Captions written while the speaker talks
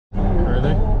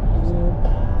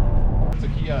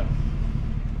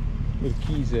Where the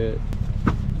keys at?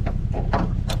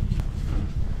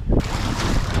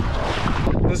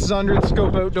 This is Under the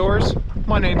Scope Outdoors.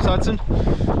 My name's Hudson.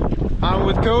 I'm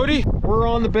with Cody. We're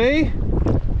on the bay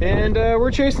and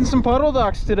we're chasing some puddle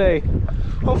ducks today.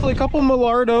 Hopefully a couple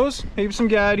Mallards, maybe some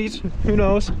Gaddies, who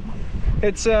knows.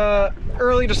 It's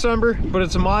early December, but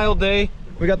it's a mild day.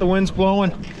 We got the winds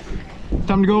blowing.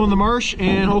 Time to go in the marsh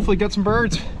and hopefully get some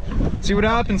birds. See what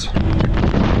happens.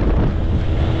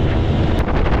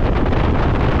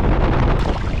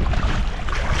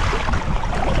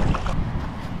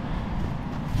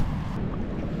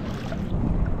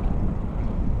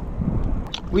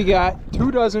 We got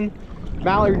 2 dozen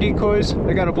mallard decoys.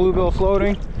 They got a bluebill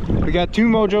floating. We got 2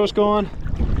 mojos going.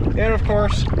 And of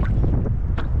course,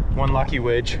 1 lucky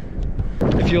wedge.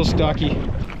 It feels ducky.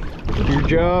 Do your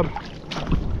job.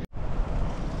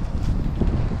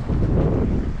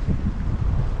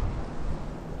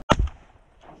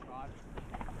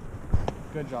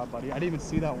 Good job, buddy. I didn't even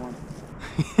see that one.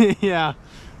 Yeah,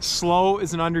 slow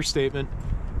is an understatement.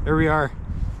 There we are.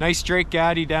 Nice Drake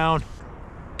Gaddy down.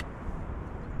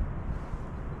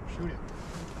 Shoot it.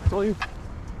 I told you.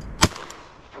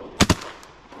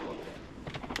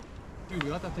 Dude,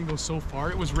 we let that thing go so far.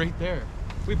 It was right there.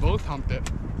 We both humped it.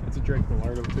 It's a Drake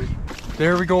Mallardo too.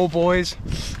 There we go, boys.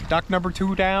 Duck number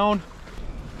 2 down.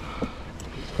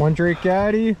 1 Drake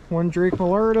Gaddy, 1 Drake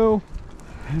Mallardo.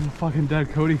 And a fucking dead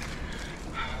Cody.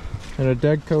 And a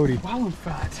dead Cody. Wow, I'm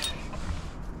fat.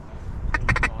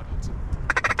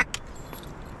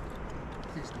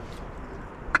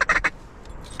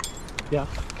 Yeah.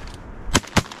 Here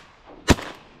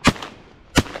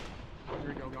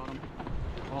we go, got him.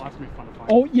 Oh, that's gonna be fun to find.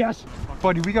 Oh, yes.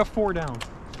 Buddy, we got 4 down.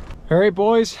 All right,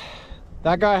 boys.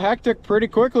 That got hectic pretty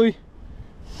quickly.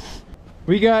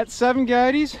 We got 7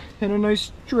 Gaddies and a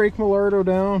nice Drake Mallardo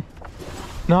down.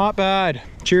 Not bad.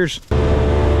 Cheers.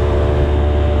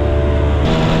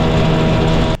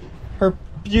 Our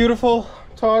beautiful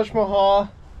Taj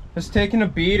Mahal has taken a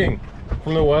beating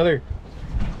from the weather.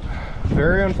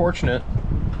 Very unfortunate.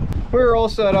 We're all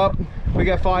set up. We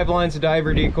got 5 lines of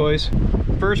diver decoys.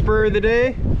 First bird of the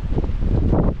day,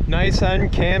 nice hen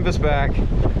canvasback.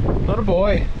 Not a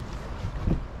boy.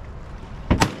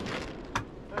 Nice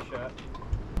shot.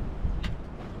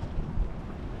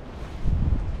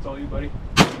 It's all you, buddy.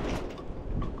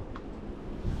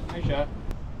 Nice shot.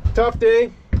 Tough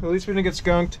day. At least we didn't get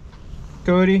skunked.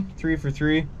 Cody, 3 for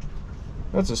 3.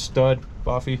 That's a stud,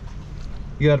 Buffy.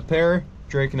 You got a pair,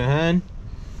 Drake and a hen.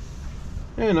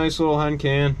 And a nice little hen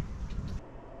can.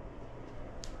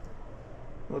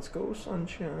 Let's go,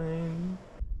 sunshine.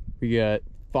 We got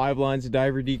 5 lines of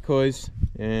diver decoys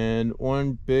and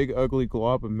 1 big ugly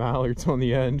glob of mallards on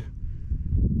the end.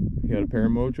 We got a pair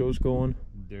of mojos going.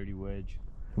 Dirty wedge.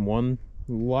 And 1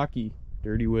 lucky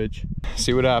dirty wedge.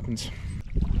 See what happens.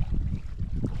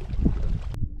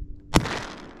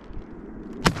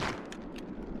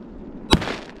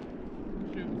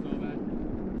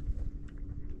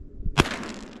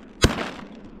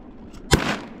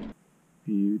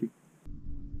 Beauty.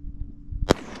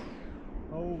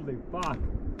 Holy fuck.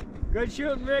 Good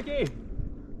shooting, Ricky.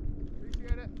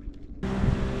 Appreciate it.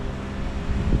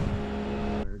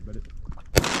 But it...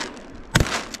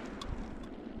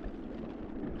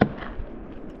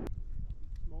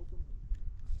 Smoke him.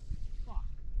 Fuck.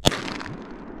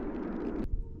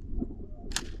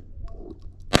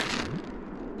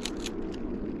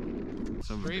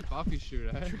 Some Great Buffy shoot,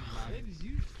 eh? Did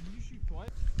you shoot twice?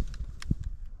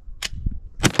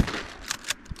 Well,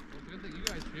 good that you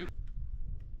guys shoot.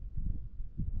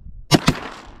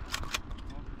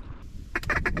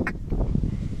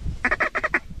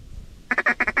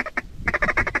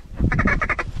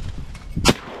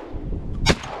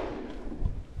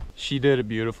 She did it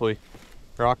beautifully.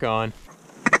 Rock on.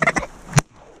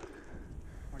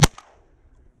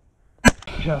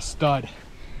 Yeah, stud.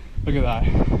 Look at that.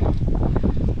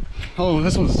 Oh,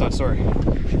 this one's a stud, sorry.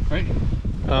 Right?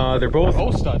 They're both.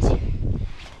 Both studs. The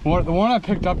one I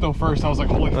picked up though first, I was like,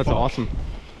 holy fuck. That's awesome.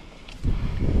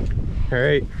 All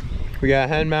right, we got a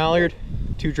hen mallard,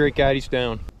 2 Drake Gaddies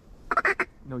down.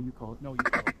 No, you call it. No, you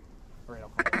call it. All right, I'll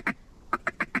call it.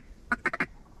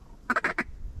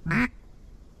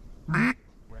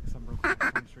 Some broke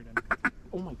coming straight in.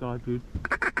 Oh my god, dude. You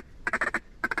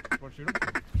want to shoot him?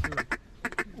 Shoot him.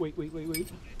 Wait.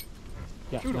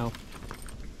 Yeah, Shoot him. no.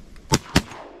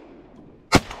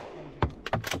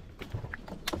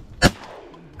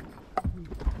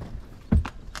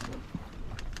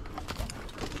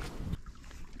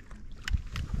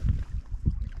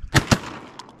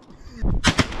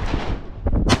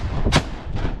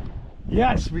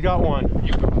 Yes, we got one.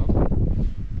 You go up.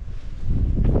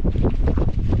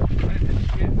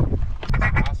 get this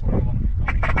asshole on me.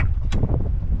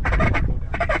 Go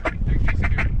down. Big piece of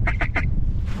deer.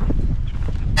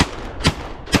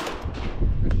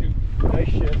 Good shoot. Nice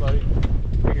shit, buddy.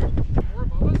 Right here. More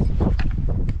above us.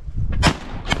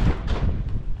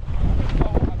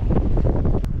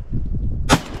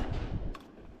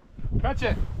 Catch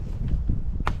it.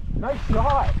 Nice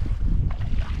shot.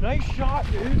 Nice shot,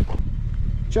 dude.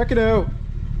 Check it out.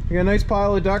 We got a nice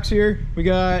pile of ducks here. We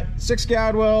got 6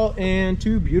 Gadwall and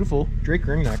 2 beautiful Drake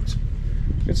Ringnecks.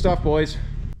 Good stuff, boys.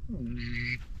 You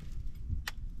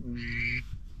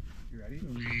ready?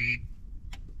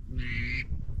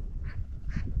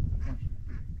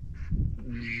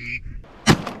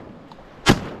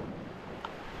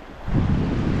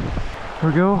 Here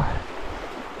we go.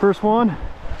 First one.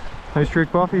 Nice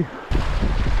Drake Buffy.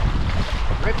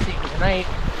 Rip season tonight.